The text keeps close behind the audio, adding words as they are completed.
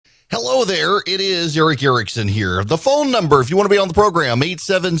Hello there. It is Eric Erickson here. The phone number, if you want to be on the program,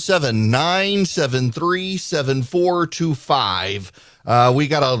 877-973-7425. We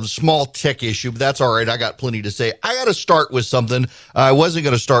got a small tech issue, but that's all right. I got plenty to say. I got to start with something I wasn't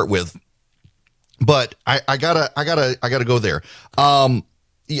going to start with, but I gotta go there.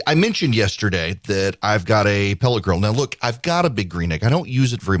 I mentioned yesterday that I've got a pellet grill. Now, look, I've got a big green egg. I don't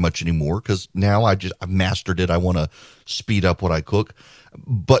use it very much anymore because now I've mastered it. I want to speed up what I cook,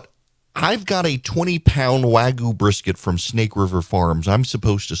 but I've got a 20-pound Wagyu brisket from Snake River Farms I'm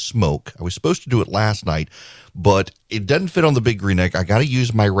supposed to smoke. I was supposed to do it last night, but it doesn't fit on the big green egg. I got to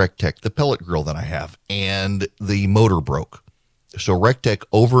use my Rectech, the pellet grill that I have, and the motor broke. So Rectech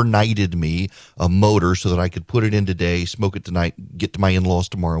overnighted me a motor so that I could put it in today, smoke it tonight, get to my in-laws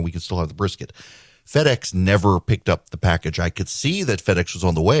tomorrow, and we can still have the brisket. FedEx never picked up the package. I could see that FedEx was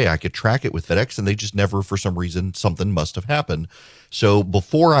on the way. I could track it with FedEx, and they just never, for some reason, something must have happened. So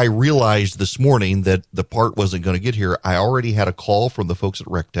before I realized this morning that the part wasn't going to get here, I already had a call from the folks at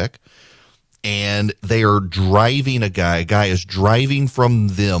Rectech, and they are driving a guy is driving from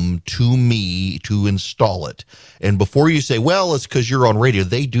them to me to install it. And before you say, well, it's because you're on radio,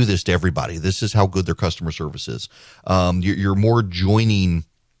 they do this to everybody. This is how good their customer service is. You're more joining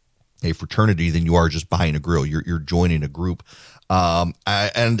a fraternity than you are just buying a grill. You're joining a group.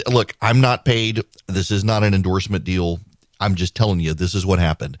 And look, I'm not paid. This is not an endorsement deal. I'm just telling you, this is what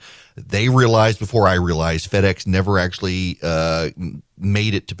happened. They realized before I realized FedEx never actually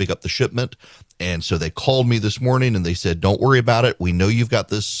made it to pick up the shipment. And so they called me this morning and they said, don't worry about it. We know you've got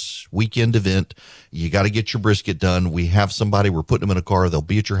this weekend event. You got to get your brisket done. We have somebody. We're putting them in a car. They'll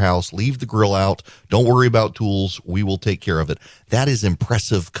be at your house. Leave the grill out. Don't worry about tools. We will take care of it. That is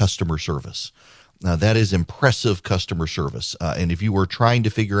impressive customer service. That is impressive customer service. And if you were trying to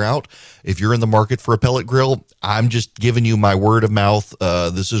figure out if you're in the market for a pellet grill, I'm just giving you my word of mouth.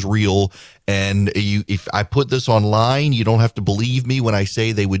 This is real. And if I put this online, you don't have to believe me when I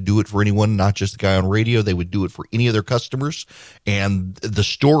say they would do it for anyone, not just the guy on radio. They would do it for any of their customers. And the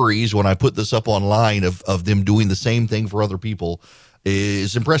stories when I put this up online of them doing the same thing for other people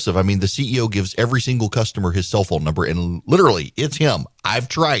is impressive. I mean, the CEO gives every single customer his cell phone number, and literally, it's him. I've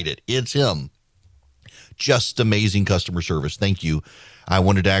tried it. It's him. Just amazing customer service. Thank you. I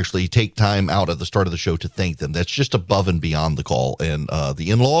wanted to actually take time out at the start of the show to thank them. That's just above and beyond the call. And the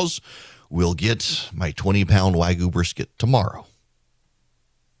in-laws will get my 20-pound Wagyu brisket tomorrow.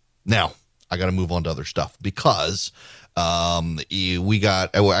 Now, I got to move on to other stuff because I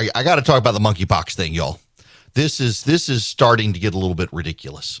got to talk about the monkeypox thing, y'all. This is starting to get a little bit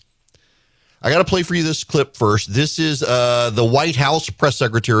ridiculous. I got to play for you this clip first. This is the White House press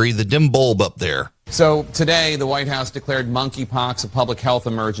secretary, the dim bulb up there. So today, the White House declared monkeypox a public health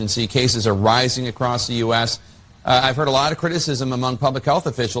emergency. Cases are rising across the U.S. I've heard a lot of criticism among public health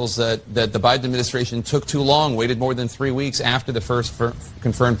officials that the Biden administration took too long, waited more than 3 weeks after the first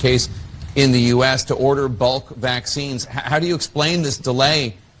confirmed case in the U.S. to order bulk vaccines. How do you explain this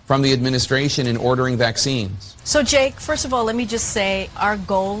delay from the administration in ordering vaccines? So, Jake, first of all, let me just say our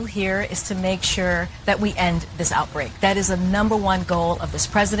goal here is to make sure that we end this outbreak. That is a number one goal of this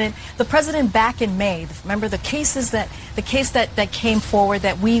president. The president back in May, remember the case that came forward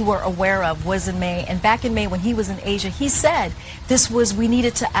that we were aware of was in May. And back in May when he was in Asia, he said we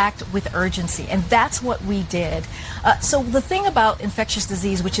needed to act with urgency. And that's what we did. So the thing about infectious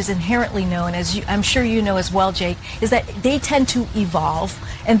disease, which is inherently known, as I'm sure you know as well, Jake, is that they tend to evolve.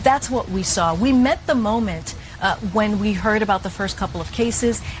 And that's what we saw. We met the moment when we heard about the first couple of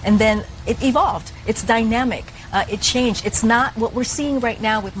cases, and then it evolved. It's dynamic. It changed. It's not what we're seeing right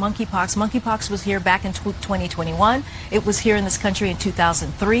now with monkeypox. Monkeypox was here back in 2021. It was here in this country in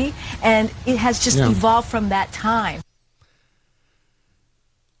 2003, and it has just evolved from that time.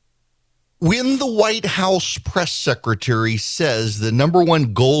 When the White House press secretary says the number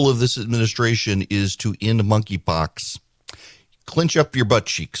one goal of this administration is to end monkeypox, clench up your butt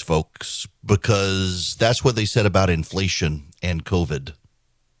cheeks, folks, because that's what they said about inflation and COVID.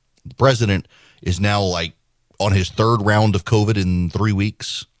 The president is now like on his third round of COVID in 3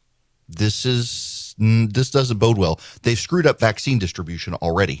 weeks. This doesn't bode well. They've screwed up vaccine distribution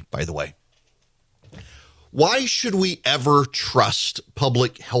already, by the way. Why should we ever trust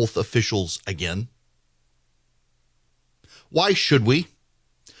public health officials again? Why should we?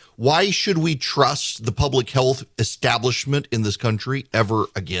 Why should we trust the public health establishment in this country ever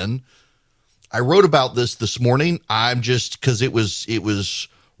again? I wrote about this morning. I'm just because it was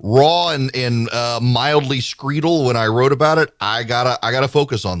raw and mildly screedal when I wrote about it. I gotta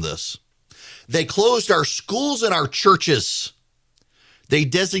focus on this. They closed our schools and our churches. They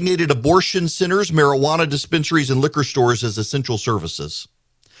designated abortion centers, marijuana dispensaries, and liquor stores as essential services.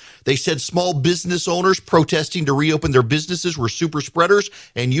 They said small business owners protesting to reopen their businesses were super spreaders,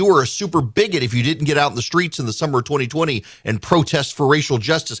 and you were a super bigot if you didn't get out in the streets in the summer of 2020 and protest for racial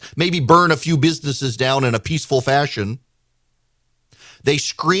justice, maybe burn a few businesses down in a peaceful fashion. They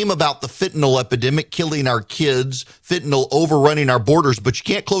scream about the fentanyl epidemic killing our kids, fentanyl overrunning our borders, but you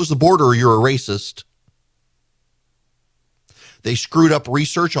can't close the border or you're a racist. They screwed up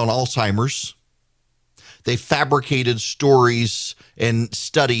research on Alzheimer's. They fabricated stories and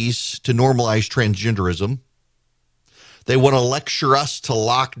studies to normalize transgenderism. They want to lecture us to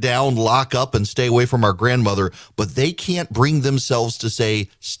lock down, lock up, and stay away from our grandmother, but they can't bring themselves to say,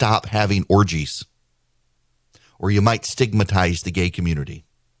 stop having orgies, or you might stigmatize the gay community.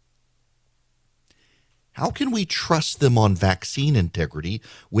 How can we trust them on vaccine integrity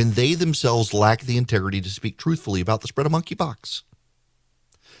when they themselves lack the integrity to speak truthfully about the spread of monkeypox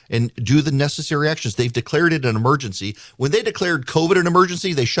and do the necessary actions? They've declared it an emergency. When they declared COVID an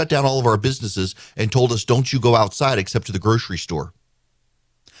emergency, they shut down all of our businesses and told us, don't you go outside except to the grocery store.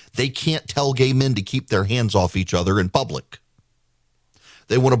 They can't tell gay men to keep their hands off each other in public.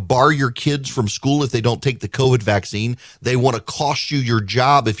 They want to bar your kids from school if they don't take the COVID vaccine. They want to cost you your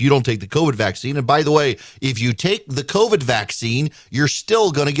job if you don't take the COVID vaccine. And by the way, if you take the COVID vaccine, you're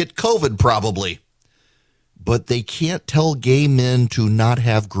still going to get COVID probably. But they can't tell gay men to not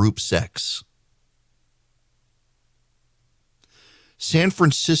have group sex. San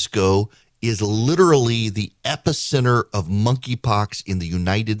Francisco is literally the epicenter of monkeypox in the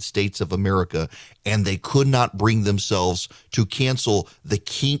United States of America, and they could not bring themselves to cancel the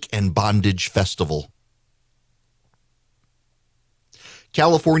Kink and Bondage Festival.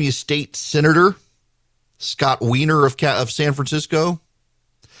 California State Senator Scott Wiener of San Francisco,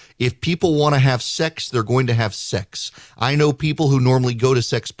 if people want to have sex, they're going to have sex. I know people who normally go to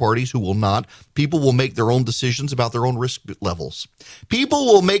sex parties who will not. People will make their own decisions about their own risk levels. People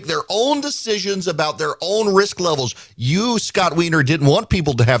will make their own decisions about their own risk levels. You, Scott Wiener, didn't want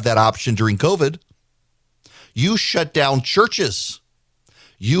people to have that option during COVID. You shut down churches.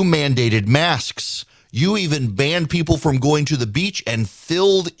 You mandated masks. You even banned people from going to the beach and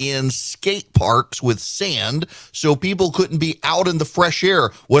filled in skate parks with sand so people couldn't be out in the fresh air.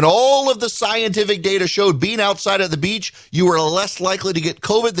 When all of the scientific data showed being outside at the beach, you were less likely to get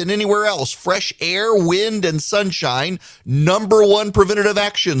COVID than anywhere else. Fresh air, wind, and sunshine, number one preventative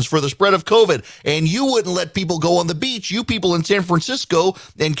actions for the spread of COVID. And you wouldn't let people go on the beach. You people in San Francisco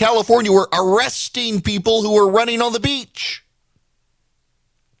and California were arresting people who were running on the beach.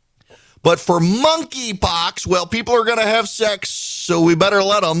 But for monkeypox, well, people are going to have sex, so we better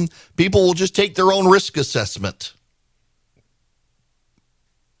let them. People will just take their own risk assessment.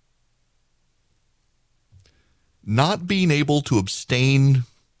 Not being able to abstain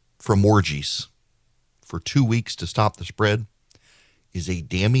from orgies for 2 weeks to stop the spread is a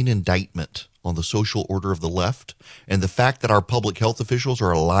damning indictment on the social order of the left. And the fact that our public health officials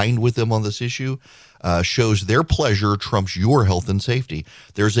are aligned with them on this issue shows their pleasure trumps your health and safety.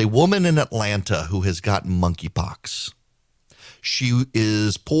 There's a woman in Atlanta who has gotten monkeypox. She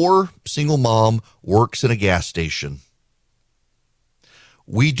is poor, single mom, works in a gas station.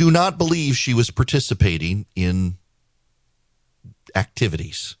 We do not believe she was participating in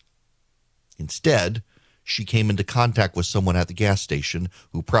activities. Instead, she came into contact with someone at the gas station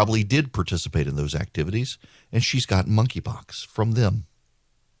who probably did participate in those activities, and she's gotten monkeypox from them.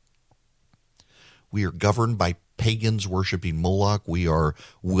 We are governed by pagans worshiping Moloch. We are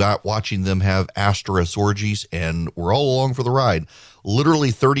watching them have asteros orgies, and we're all along for the ride.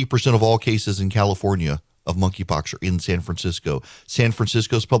 Literally 30% of all cases in California of monkeypox are in San Francisco. San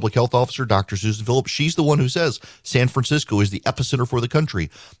Francisco's public health officer, Dr. Susan Phillips, she's the one who says San Francisco is the epicenter for the country.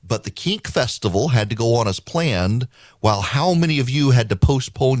 But the Kink Festival had to go on as planned, while how many of you had to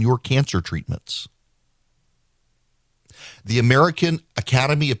postpone your cancer treatments? The American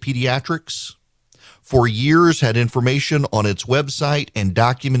Academy of Pediatrics for years had information on its website and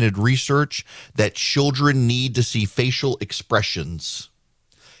documented research that children need to see facial expressions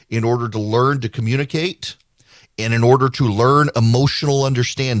in order to learn to communicate and in order to learn emotional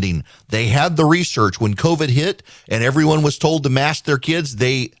understanding. They had the research. When COVID hit and everyone was told to mask their kids,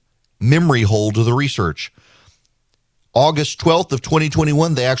 they memory hold to the research. August 12th of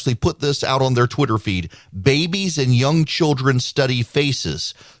 2021, they actually put this out on their Twitter feed. Babies and young children study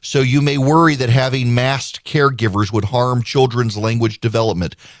faces, so you may worry that having masked caregivers would harm children's language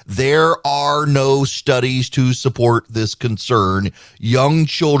development. There are no studies to support this concern. Young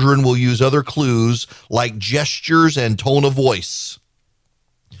children will use other clues like gestures and tone of voice.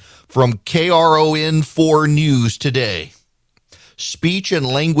 From KRON4 News today. Speech and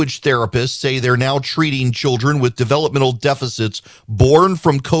language therapists say they're now treating children with developmental deficits born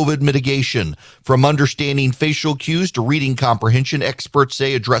from COVID mitigation. From understanding facial cues to reading comprehension, experts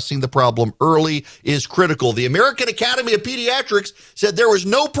say addressing the problem early is critical. The American Academy of Pediatrics said there was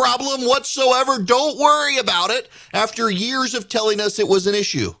no problem whatsoever. Don't worry about it, after years of telling us it was an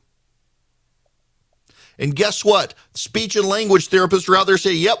issue. And guess what? Speech and language therapists are out there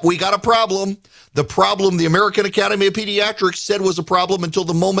saying, yep, we got a problem. The problem the American Academy of Pediatrics said was a problem until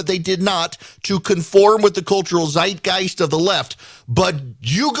the moment they did not, to conform with the cultural zeitgeist of the left. But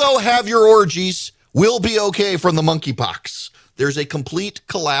you go have your orgies. We'll be okay from the monkeypox. There's a complete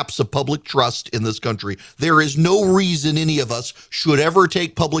collapse of public trust in this country. There is no reason any of us should ever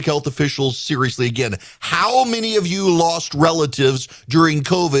take public health officials seriously again. How many of you lost relatives during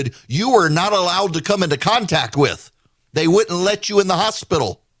COVID you were not allowed to come into contact with? They wouldn't let you in the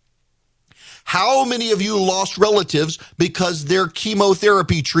hospital. How many of you lost relatives because their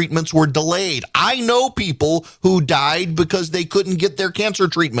chemotherapy treatments were delayed? I know people who died because they couldn't get their cancer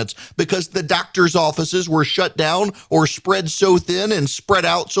treatments, because the doctor's offices were shut down or spread so thin and spread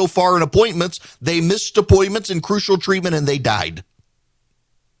out so far in appointments, they missed appointments and crucial treatment and they died.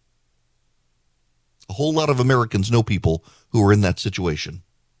 A whole lot of Americans know people who are in that situation.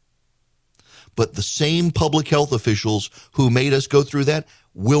 But the same public health officials who made us go through that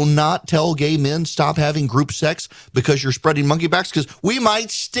will not tell gay men stop having group sex because you're spreading monkeypox, because we might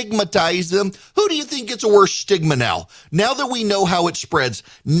stigmatize them. Who do you think gets a worse stigma now? Now that we know how it spreads,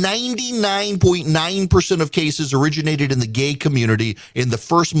 99.9% of cases originated in the gay community in the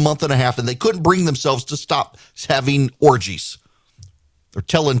first month and a half, and they couldn't bring themselves to stop having orgies or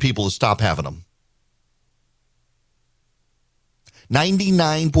telling people to stop having them.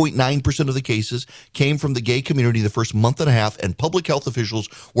 99.9% of the cases came from the gay community the first month and a half, and public health officials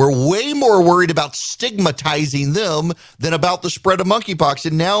were way more worried about stigmatizing them than about the spread of monkeypox.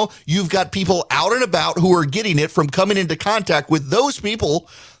 And now you've got people out and about who are getting it from coming into contact with those people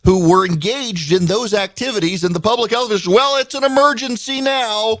who were engaged in those activities, and the public health officials, well, it's an emergency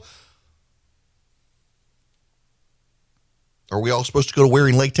now. Are we all supposed to go to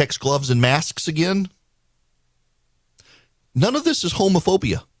wearing latex gloves and masks again? None of this is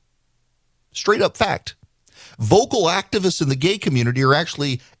homophobia. Straight up fact. Vocal activists in the gay community are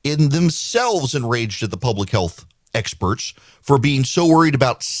actually in themselves enraged at the public health experts for being so worried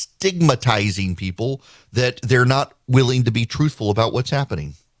about stigmatizing people that they're not willing to be truthful about what's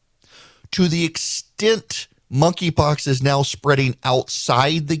happening. To the extent monkeypox is now spreading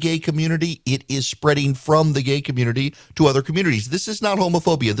outside the gay community, it is spreading from the gay community to other communities. This is not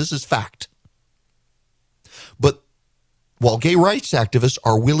homophobia. This is fact. But while gay rights activists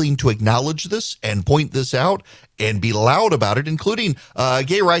are willing to acknowledge this and point this out and be loud about it, including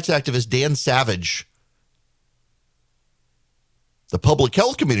gay rights activist Dan Savage, the public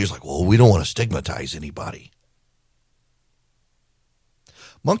health community is like, well, we don't want to stigmatize anybody.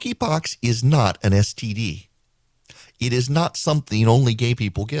 Monkeypox is not an STD. It is not something only gay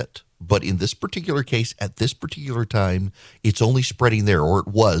people get. But in this particular case, at this particular time, it's only spreading there, or it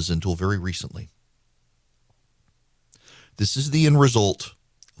was until very recently. This is the end result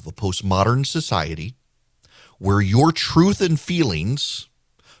of a postmodern society where your truth and feelings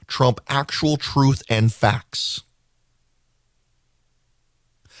trump actual truth and facts.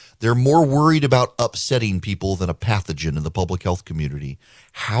 They're more worried about upsetting people than a pathogen in the public health community.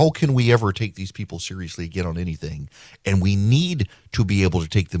 How can we ever take these people seriously again on anything? And we need to be able to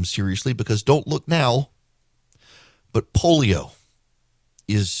take them seriously, because don't look now, but polio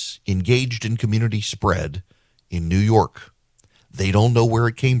is engaged in community spread in New York. They don't know where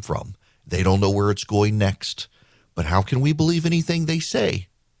it came from. They don't know where it's going next. But how can we believe anything they say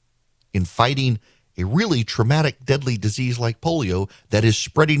in fighting a really traumatic, deadly disease like polio that is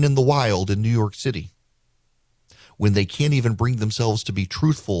spreading in the wild in New York City, when they can't even bring themselves to be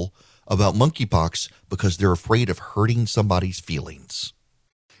truthful about monkeypox because they're afraid of hurting somebody's feelings?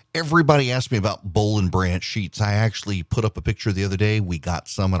 Everybody asked me about Boll and Branch sheets. I actually put up a picture the other day. We got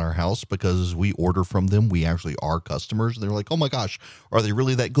some in our house because we order from them. We actually are customers. They're like, oh my gosh, are they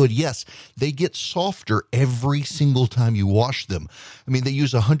really that good? Yes, they get softer every single time you wash them. I mean, they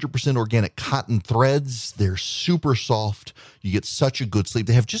use 100% organic cotton threads. They're super soft. You get such a good sleep.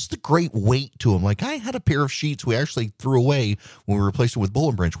 They have just the great weight to them. Like, I had a pair of sheets we actually threw away when we replaced them with Boll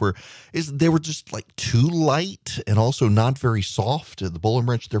and Branch, where they were just like too light and also not very soft. The Boll and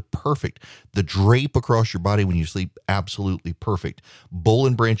Branch, they're They're perfect. The drape across your body when you sleep, absolutely perfect. Boll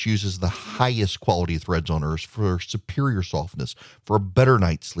and Branch uses the highest quality threads on earth for superior softness, for a better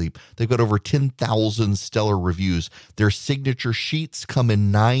night's sleep. They've got over 10,000 stellar reviews. Their signature sheets come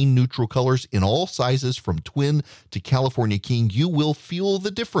in 9 neutral colors in all sizes from twin to California King. You will feel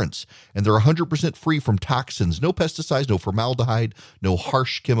the difference. And they're 100% free from toxins, no pesticides, no formaldehyde, no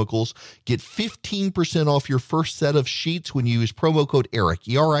harsh chemicals. Get 15% off your first set of sheets when you use promo code ERICK,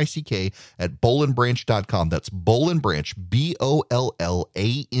 ERICK, at bollandbranch.com. That's Boll and Branch, BOLLAND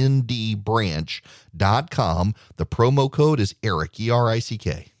branch.com. The promo code is ERICK,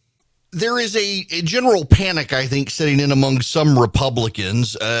 ERICK. There is a general panic, I think, setting in among some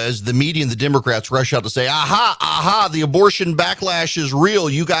Republicans as the media and the Democrats rush out to say, aha, the abortion backlash is real.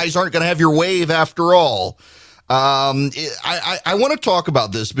 You guys aren't going to have your wave after all. I want to talk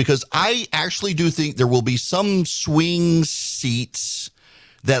about this because I actually do think there will be some swing seats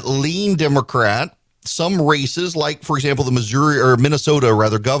that lean Democrat, some races, like, for example, the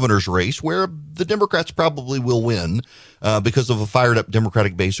Minnesota governor's race, where the Democrats probably will win because of a fired up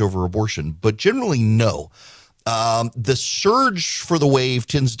Democratic base over abortion. But generally, no. The surge for the wave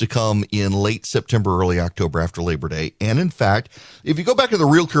tends to come in late September, early October after Labor Day. And in fact, if you go back to the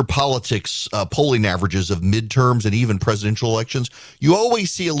Real Clear Politics polling averages of midterms and even presidential elections, you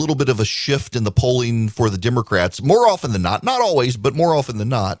always see a little bit of a shift in the polling for the Democrats, more often than not always, but more often than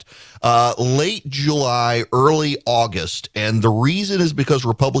not, late July, early August. And the reason is because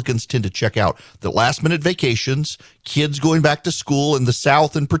Republicans tend to check out. The last minute vacations, kids going back to school in the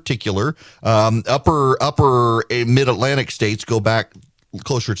South in particular, upper mid-Atlantic states go back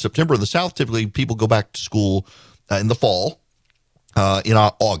closer to September. In the South, typically people go back to school in the fall, in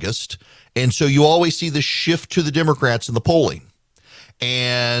August. And so you always see the shift to the Democrats in the polling.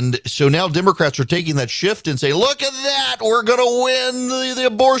 And so now Democrats are taking that shift and say, look at that, we're going to win. The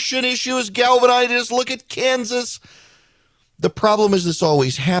abortion issue is galvanized. Look at Kansas. The problem is this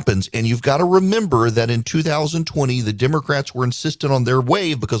always happens, and you've got to remember that in 2020, the Democrats were insistent on their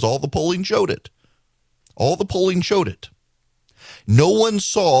wave because all the polling showed it. All the polling showed it. No one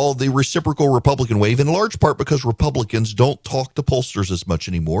saw the reciprocal Republican wave, in large part because Republicans don't talk to pollsters as much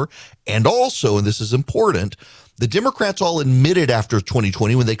anymore. And also, and this is important, the Democrats all admitted after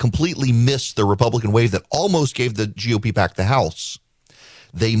 2020 when they completely missed the Republican wave that almost gave the GOP back the House.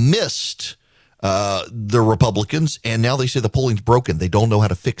 They missed the Republicans, and now they say the polling's broken. They don't know how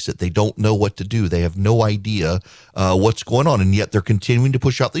to fix it. They don't know what to do. They have no idea what's going on, and yet they're continuing to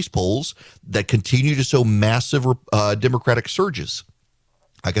push out these polls that continue to show massive Democratic surges.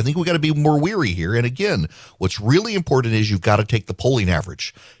 I think we got to be more weary here. And again, what's really important is you've got to take the polling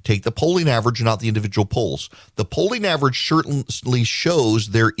average. Take the polling average, not the individual polls. The polling average certainly shows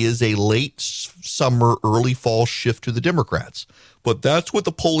there is a late summer, early fall shift to the Democrats. But that's what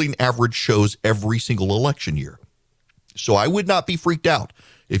the polling average shows every single election year. So I would not be freaked out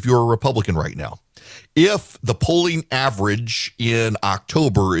if you're a Republican right now. If the polling average in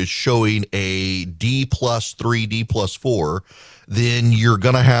October is showing a D+3, D+4, then you're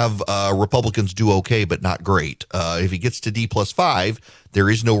going to have Republicans do okay, but not great. If it gets to D+5, there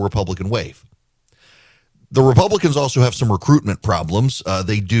is no Republican wave. The Republicans also have some recruitment problems.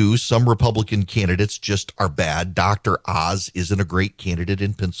 They do. Some Republican candidates just are bad. Dr. Oz isn't a great candidate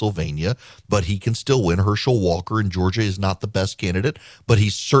in Pennsylvania, but he can still win. Herschel Walker in Georgia is not the best candidate, but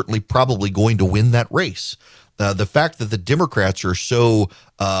he's certainly probably going to win that race. The fact that the Democrats are so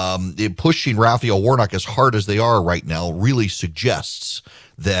pushing Raphael Warnock as hard as they are right now really suggests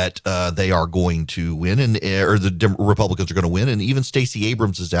that they are going to win, or the Republicans are going to win. And even Stacey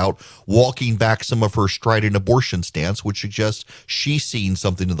Abrams is out walking back some of her strident abortion stance, which suggests she's seeing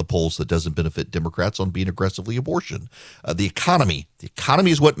something in the polls that doesn't benefit Democrats on being aggressively abortion. The economy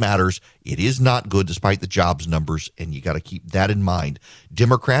is what matters. It is not good despite the jobs numbers, and you got to keep that in mind.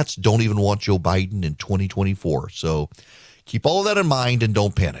 Democrats don't even want Joe Biden in 2024. So keep all of that in mind and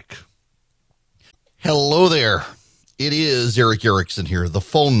don't panic. Hello there. It is Erick Erickson here. The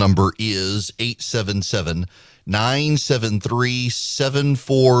phone number is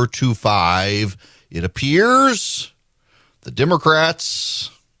 877-973-7425. It appears the Democrats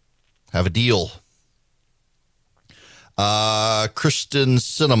have a deal. Kristen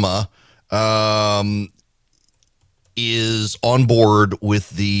Sinema is on board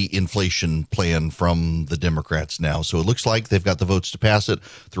with the inflation plan from the Democrats now. So it looks like they've got the votes to pass it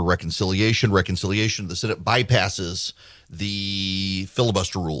through reconciliation. Reconciliation, the Senate bypasses the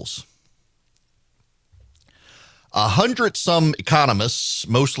filibuster rules. 100 some economists,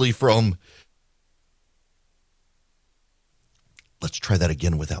 mostly from, let's try that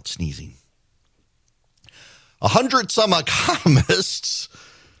again without sneezing. 100 some economists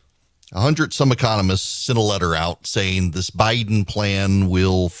 100 some economists sent a letter out saying this Biden plan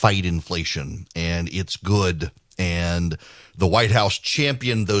will fight inflation and it's good. And the White House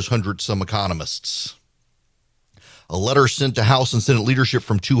championed those 100 some economists. A letter sent to House and Senate leadership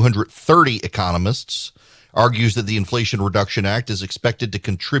from 230 economists argues that the Inflation Reduction Act is expected to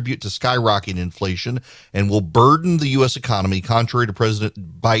contribute to skyrocketing inflation and will burden the U.S. economy, contrary to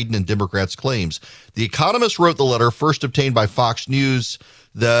President Biden and Democrats' claims. The Economist wrote the letter, first obtained by Fox News,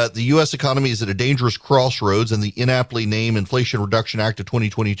 that the U.S. economy is at a dangerous crossroads and the inaptly named Inflation Reduction Act of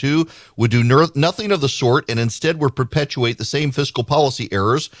 2022 would do nothing of the sort and instead would perpetuate the same fiscal policy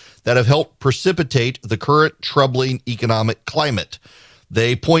errors that have helped precipitate the current troubling economic climate.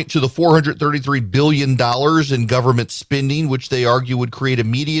 They point to the $433 billion in government spending, which they argue would create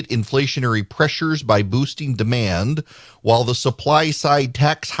immediate inflationary pressures by boosting demand, while the supply-side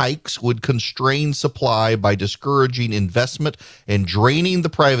tax hikes would constrain supply by discouraging investment and draining the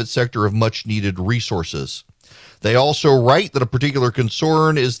private sector of much-needed resources. They also write that a particular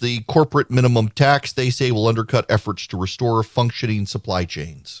concern is the corporate minimum tax they say will undercut efforts to restore functioning supply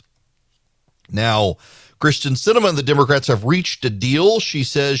chains. Now, Kristen Sinema and the Democrats have reached a deal. She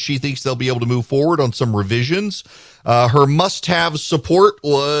says she thinks they'll be able to move forward on some revisions. Her must-have support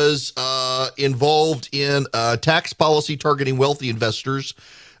was involved in tax policy targeting wealthy investors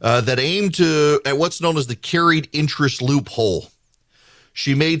that aim at what's known as the carried interest loophole.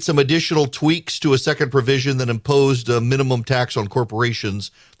 She made some additional tweaks to a second provision that imposed a minimum tax on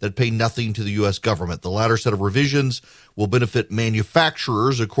corporations that pay nothing to the U.S. government. The latter set of revisions will benefit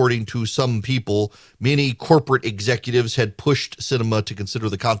manufacturers, according to some people. Many corporate executives had pushed Sinema to consider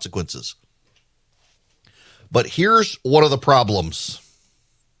the consequences. But here's one of the problems.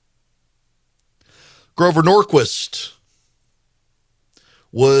 Grover Norquist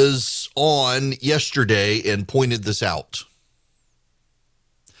was on yesterday and pointed this out.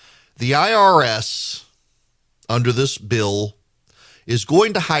 The IRS, under this bill, is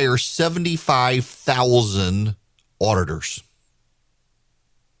going to hire 75,000 auditors.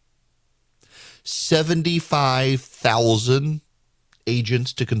 75,000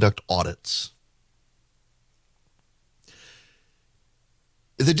 agents to conduct audits.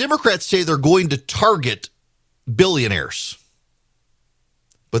 The Democrats say they're going to target billionaires,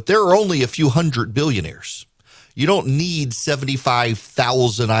 but there are only a few hundred billionaires. You don't need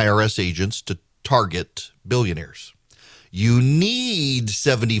 75,000 IRS agents to target billionaires. You need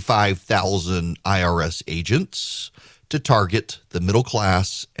 75,000 IRS agents to target the middle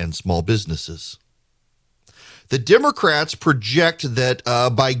class and small businesses. The Democrats project that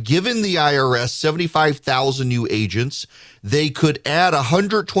by giving the IRS 75,000 new agents, they could add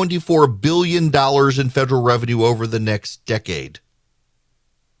 $124 billion in federal revenue over the next decade.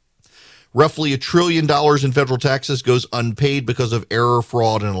 Roughly $1 trillion in federal taxes goes unpaid because of error,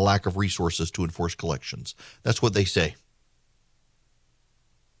 fraud, and a lack of resources to enforce collections. That's what they say.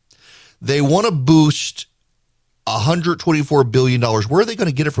 They want to boost $124 billion. Where are they going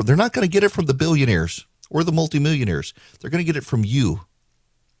to get it from? They're not going to get it from the billionaires or the multimillionaires. They're going to get it from you.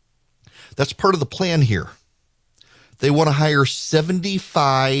 That's part of the plan here. They want to hire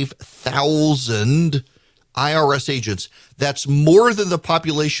 75,000 IRS agents. That's more than the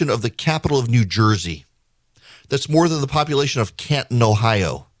population of the capital of New Jersey. That's more than the population of Canton,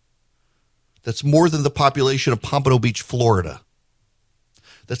 Ohio. That's more than the population of Pompano Beach, Florida.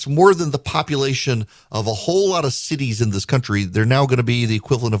 That's more than the population of a whole lot of cities in this country. They're now going to be the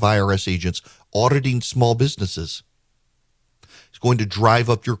equivalent of IRS agents auditing small businesses. It's going to drive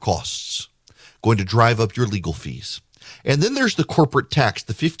up your costs, going to drive up your legal fees. And then there's the corporate tax,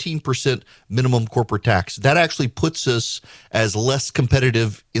 the 15% minimum corporate tax. That actually puts us as less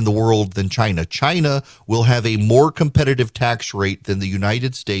competitive in the world than China. China will have a more competitive tax rate than the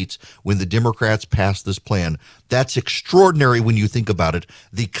United States when the Democrats pass this plan. That's extraordinary when you think about it.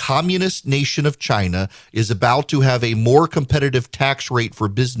 The communist nation of China is about to have a more competitive tax rate for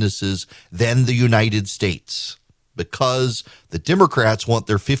businesses than the United States, because the Democrats want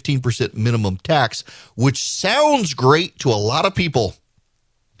their 15% minimum tax, which sounds great to a lot of people,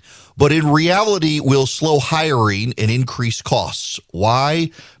 but in reality will slow hiring and increase costs.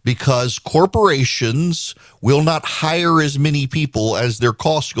 Why? Because corporations will not hire as many people as their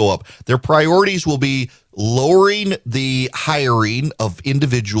costs go up. Their priorities will be lowering the hiring of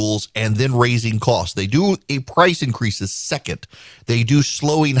individuals and then raising costs. They do a price increases second. They do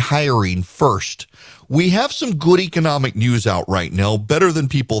slowing hiring first. We have some good economic news out right now, better than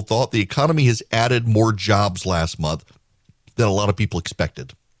people thought. The economy has added more jobs last month than a lot of people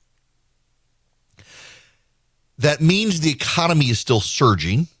expected. That means the economy is still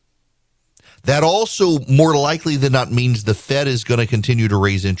surging. That also more likely than not means the Fed is going to continue to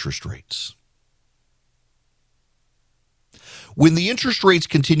raise interest rates. When the interest rates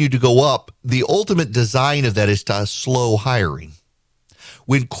continue to go up, the ultimate design of that is to slow hiring.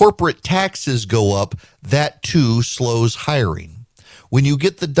 When corporate taxes go up, that too slows hiring. When you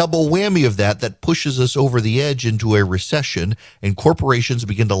get the double whammy of that, that pushes us over the edge into a recession, and corporations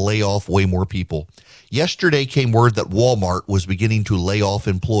begin to lay off way more people. Yesterday came word that Walmart was beginning to lay off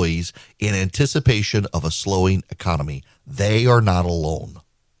employees in anticipation of a slowing economy. They are not alone.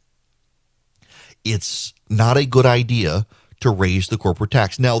 It's not a good idea to raise the corporate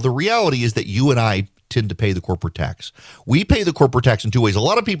tax. Now, the reality is that you and I tend to pay the corporate tax. We pay the corporate tax in two ways. A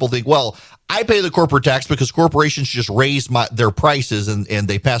lot of people think, well, I pay the corporate tax because corporations just raise their prices and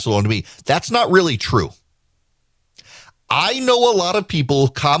they pass it on to me. That's not really true. I know a lot of people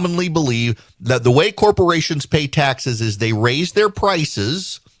commonly believe that the way corporations pay taxes is they raise their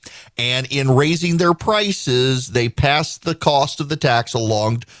prices, and in raising their prices, they pass the cost of the tax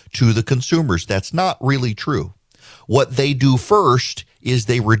along to the consumers. That's not really true. What they do first is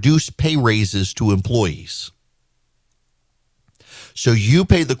they reduce pay raises to employees. So you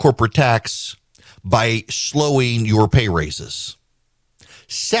pay the corporate tax by slowing your pay raises.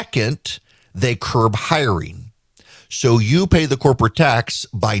 Second, they curb hiring. So you pay the corporate tax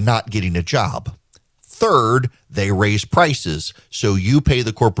by not getting a job. Third, they raise prices. So you pay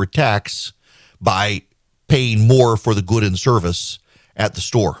the corporate tax by paying more for the good and service at the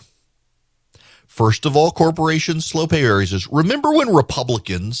store. First of all, corporations slow pay raises. Remember when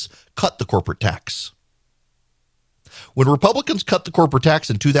Republicans cut the corporate tax? When Republicans cut the corporate tax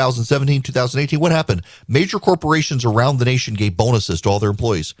in 2017, 2018, what happened? Major corporations around the nation gave bonuses to all their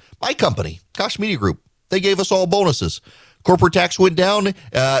employees. My company, Koch Media Group, they gave us all bonuses. Corporate tax went down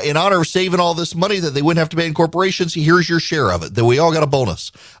in honor of saving all this money that they wouldn't have to pay in corporations. Here's your share of it. Then we all got a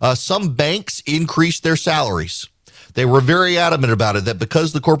bonus. Some banks increased their salaries. They were very adamant about it, that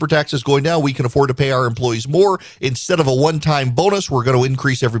because the corporate tax is going down, we can afford to pay our employees more. Instead of a one-time bonus, we're going to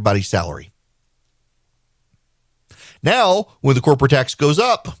increase everybody's salary. Now, when the corporate tax goes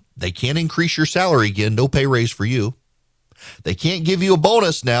up, they can't increase your salary again. No pay raise for you. They can't give you a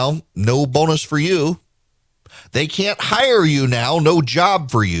bonus now. No bonus for you. They can't hire you now. No job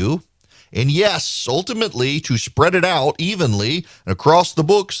for you. And yes, ultimately, to spread it out evenly and across the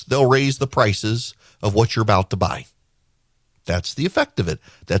books, they'll raise the prices of what you're about to buy. That's the effect of it.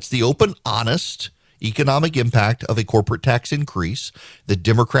 That's the open, honest economic impact of a corporate tax increase that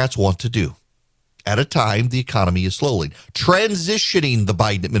Democrats want to do at a time the economy is slowly transitioning, the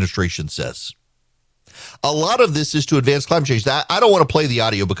Biden administration says. A lot of this is to advance climate change. I don't want to play the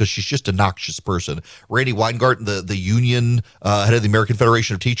audio because she's just a noxious person. Randy Weingarten, the union head of the American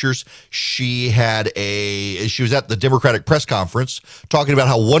Federation of Teachers, she was at the Democratic press conference talking about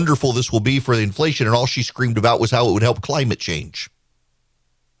how wonderful this will be for the inflation, and all she screamed about was how it would help climate change.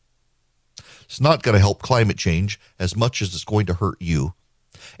 It's not going to help climate change as much as it's going to hurt you.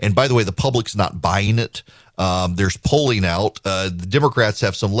 And by the way, the public's not buying it. There's polling out. The Democrats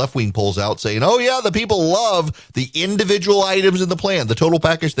have some left-wing polls out saying, oh, yeah, the people love the individual items in the plan. The total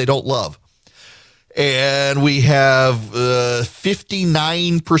package they don't love. And we have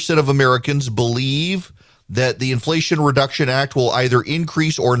 59% of Americans believe that the Inflation Reduction Act will either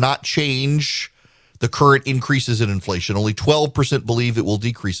increase or not change the current increases in inflation. Only 12% believe it will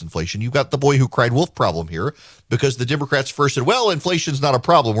decrease inflation. You've got the boy who cried wolf problem here, because the Democrats first said, well, inflation's not a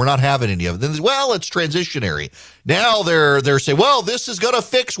problem. We're not having any of it. Then, well, it's transitionary. Now they're saying, well, this is going to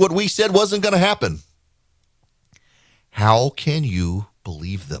fix what we said wasn't going to happen. How can you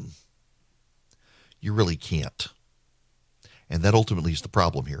believe them? You really can't. And that ultimately is the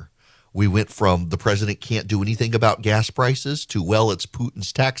problem here. We went from the president can't do anything about gas prices to, well, it's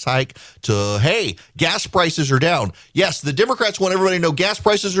Putin's tax hike to, hey, gas prices are down. Yes, the Democrats want everybody to know gas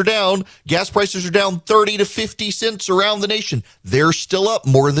prices are down. Gas prices are down 30 to 50 cents around the nation. They're still up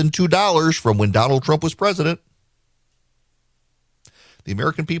more than $2 from when Donald Trump was president. The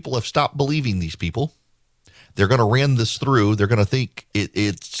American people have stopped believing these people. They're going to ram this through. They're going to think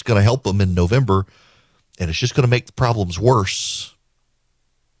it's going to help them in November, and it's just going to make the problems worse.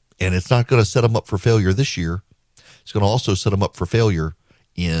 And it's not going to set them up for failure this year. It's going to also set them up for failure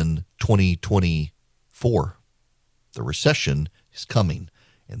in 2024. The recession is coming,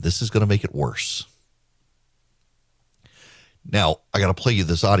 and this is going to make it worse. Now, I got to play you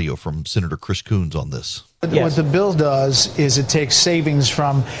this audio from Senator Chris Coons on this. Yes. What the bill does is it takes savings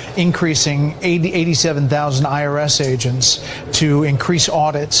from increasing 87,000 IRS agents to increase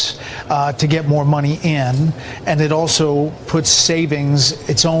audits to get more money in. And it also puts savings,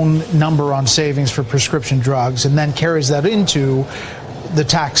 its own number on savings for prescription drugs, and then carries that into the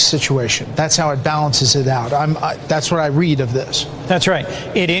tax situation. That's how it balances it out. That's what I read of this. That's right.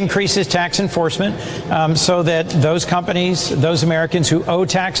 It increases tax enforcement so that those companies, those Americans who owe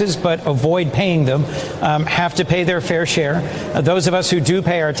taxes but avoid paying them, have to pay their fair share. Those of us who do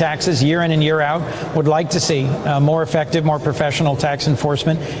pay our taxes year in and year out would like to see more effective, more professional tax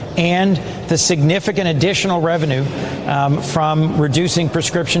enforcement and the significant additional revenue from reducing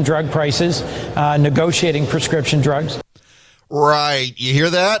prescription drug prices, negotiating prescription drugs. Right. You hear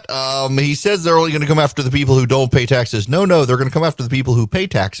that? He says they're only going to come after the people who don't pay taxes. No, they're going to come after the people who pay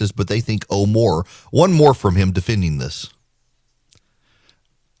taxes, but they think owe more. One more from him defending this.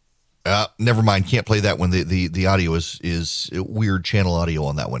 Never mind. Can't play that one. The audio is weird channel audio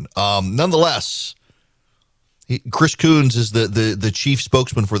on that one. Nonetheless, Chris Coons is the chief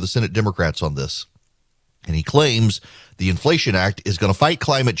spokesman for the Senate Democrats on this. And he claims the Inflation Act is going to fight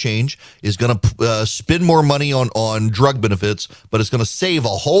climate change, is going to spend more money on drug benefits, but it's going to save a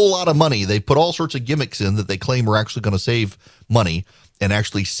whole lot of money. They put all sorts of gimmicks in that they claim are actually going to save money and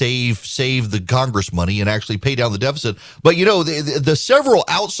actually save the Congress money and actually pay down the deficit. But, the several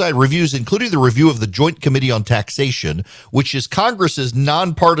outside reviews, including the review of the Joint Committee on Taxation, which is Congress's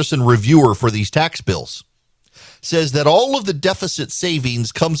nonpartisan reviewer for these tax bills, says that all of the deficit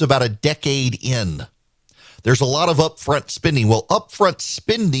savings comes about a decade in. There's a lot of upfront spending. Well, upfront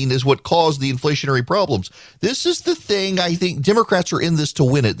spending is what caused the inflationary problems. This is the thing. I think Democrats are in this to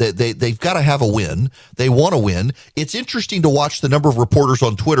win it. They've got to have a win. They want to win. It's interesting to watch the number of reporters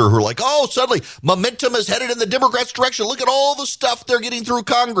on Twitter who are like, oh, suddenly momentum is headed in the Democrats' direction. Look at all the stuff they're getting through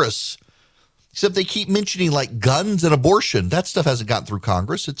Congress. Except they keep mentioning like guns and abortion. That stuff hasn't gotten through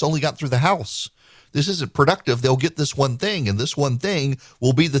Congress. It's only got through the House. This isn't productive. They'll get this one thing, and this one thing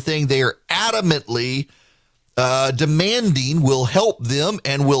will be the thing they are adamantly demanding will help them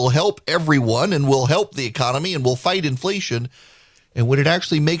and will help everyone and will help the economy and will fight inflation. And when it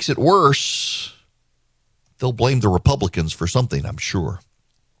actually makes it worse, they'll blame the Republicans for something, I'm sure.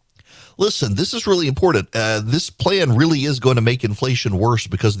 Listen, this is really important. This plan really is going to make inflation worse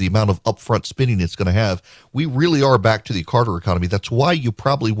because of the amount of upfront spending it's going to have. We really are back to the Carter economy. That's why you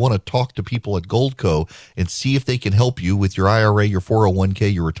probably want to talk to people at Goldco and see if they can help you with your IRA, your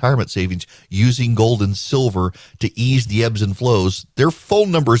 401k, your retirement savings using gold and silver to ease the ebbs and flows. Their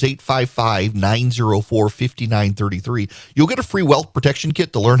phone number is 855-904-5933. You'll get a free wealth protection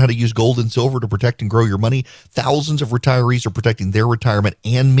kit to learn how to use gold and silver to protect and grow your money. Thousands of retirees are protecting their retirement,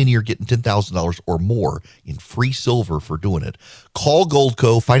 and many are getting $10,000 or more in free silver for doing it. Call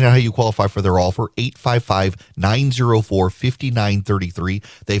Goldco. Find out how you qualify for their offer. 855-904-5933.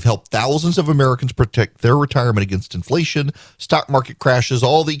 They've helped thousands of Americans protect their retirement against inflation, stock market crashes,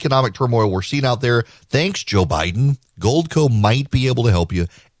 all the economic turmoil we're seeing out there. Thanks, Joe Biden. Goldco might be able to help you.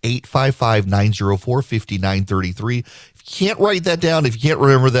 855-904-5933. If you can't write that down, if you can't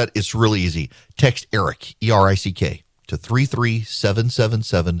remember that, it's really easy. Text Eric, E-R-I-C-K, to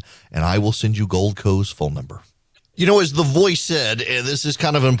 33777, and I will send you Goldco's phone number. As the voice said, and this is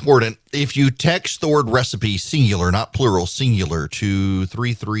kind of important, if you text the word recipe, singular, not plural, singular, to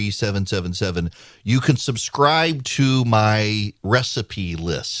 33777, you can subscribe to my recipe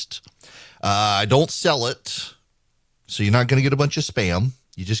list. I don't sell it, so you're not going to get a bunch of spam.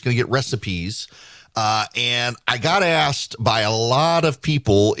 You're just going to get recipes. And I got asked by a lot of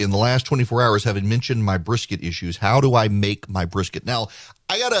people in the last 24 hours, having mentioned my brisket issues, how do I make my brisket? Now,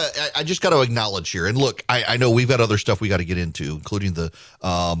 I just got to acknowledge here, and look, I know we've got other stuff we got to get into, including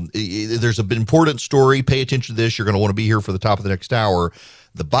there's an important story. Pay attention to this. You're going to want to be here for the top of the next hour.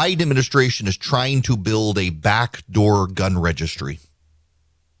 The Biden administration is trying to build a backdoor gun registry.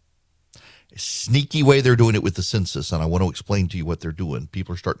 Sneaky way they're doing it with the census, and I want to explain to you what they're doing.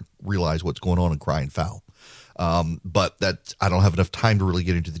 People are starting to realize what's going on and crying foul. But that I don't have enough time to really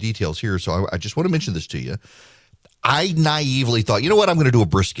get into the details here, so I just want to mention this to you. I naively thought, you know what, I'm going to do a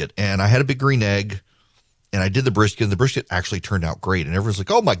brisket, and I had a big green egg, and I did the brisket, and the brisket actually turned out great, and everyone's like,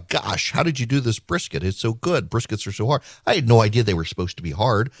 oh my gosh, how did you do this brisket? It's so good. Briskets are so hard. I had no idea they were supposed to be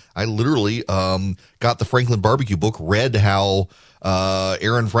hard. I literally got the Franklin Barbecue book, read how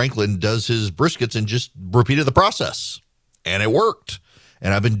Aaron Franklin does his briskets, and just repeated the process, and it worked.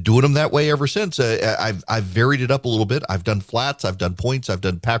 And I've been doing them that way ever since. I've varied it up a little bit. I've done flats, I've done points, I've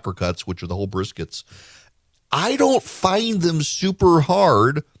done packer cuts, which are the whole briskets. I don't find them super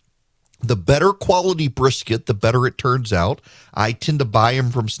hard The better quality brisket, the better it turns out. I tend to buy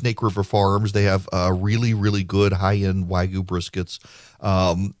them from Snake River Farms. They have really, really good high-end Wagyu briskets.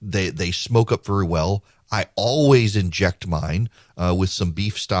 They smoke up very well. I always inject mine with some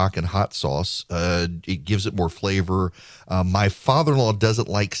beef stock and hot sauce. It gives it more flavor. My father-in-law doesn't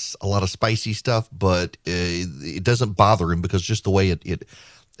like a lot of spicy stuff, but it doesn't bother him because just the way it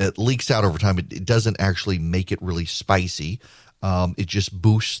leaks out over time, it doesn't actually make it really spicy. It just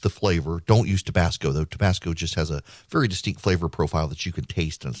boosts the flavor. Don't use Tabasco, though. Tabasco just has a very distinct flavor profile that you can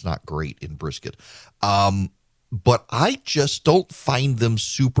taste, and it's not great in brisket. But I just don't find them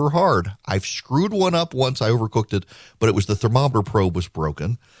super hard. I've screwed one up once. I overcooked it, but it was the thermometer probe was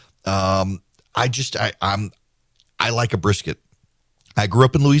broken. I like a brisket. I grew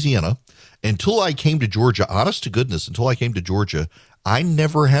up in Louisiana. Until I came to Georgia, honest to goodness, until I came to Georgia, I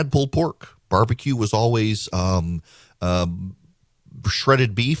never had pulled pork. Barbecue was always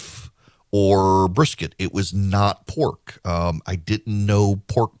shredded beef or brisket. It was not pork. I didn't know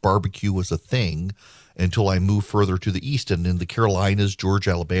pork barbecue was a thing until I moved further to the east and in the Carolinas,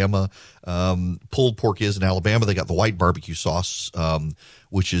 Georgia, Alabama. Pulled pork is in Alabama. They got the white barbecue sauce,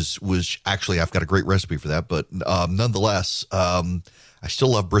 which actually I've got a great recipe for that. But nonetheless, I still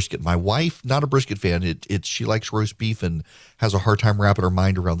love brisket. My wife, not a brisket fan. She likes roast beef and has a hard time wrapping her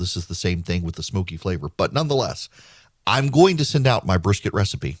mind around this is the same thing with the smoky flavor. But nonetheless, I'm going to send out my brisket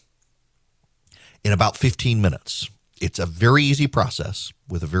recipe in about 15 minutes. It's a very easy process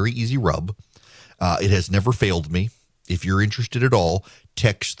with a very easy rub. It has never failed me. If you're interested at all,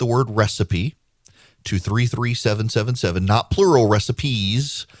 text the word recipe to 33777, not plural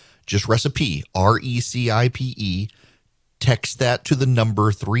recipes, just recipe, RECIPE. Text that to the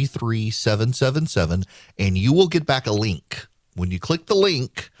number 33777, and you will get back a link. When you click the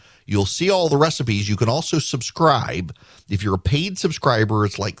link, you'll see all the recipes. You can also subscribe. If you're a paid subscriber,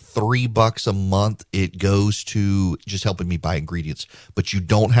 it's like $3 a month. It goes to just helping me buy ingredients. But you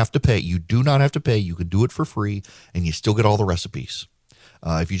don't have to pay. You do not have to pay. You can do it for free, and you still get all the recipes.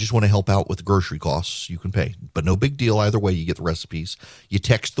 If you just want to help out with the grocery costs, you can pay. But no big deal. Either way, you get the recipes. You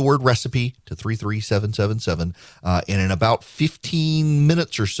text the word recipe to 33777. And in about 15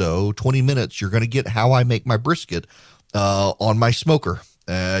 minutes or so, 20 minutes, you're going to get how I make my brisket on my smoker.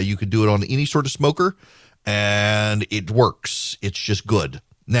 You can do it on any sort of smoker, and it works. It's just good.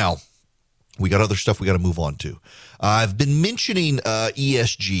 Now, we got other stuff we got to move on to. I've been mentioning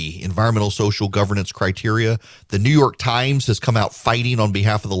ESG, environmental social governance criteria. The New York Times has come out fighting on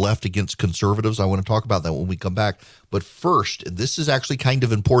behalf of the left against conservatives. I want to talk about that when we come back. But first, this is actually kind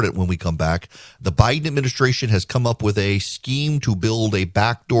of important when we come back. The Biden administration has come up with a scheme to build a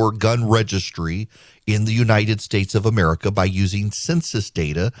backdoor gun registry in the United States of America by using census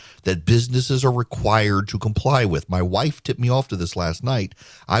data that businesses are required to comply with. My wife tipped me off to this last night.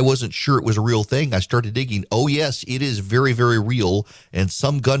 I wasn't sure it was a real thing. I started digging. Oh, yes, it is very, very real. And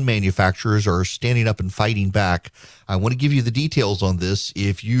some gun manufacturers are standing up and fighting back. I want to give you the details on this.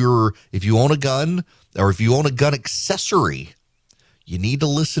 If you own a gun or if you own a gun accessory, you need to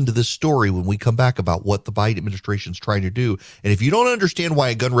listen to this story when we come back about what the Biden administration is trying to do. And if you don't understand why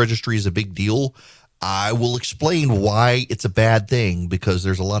a gun registry is a big deal, I will explain why it's a bad thing, because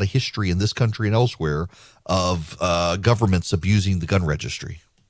there's a lot of history in this country and elsewhere of governments abusing the gun registry.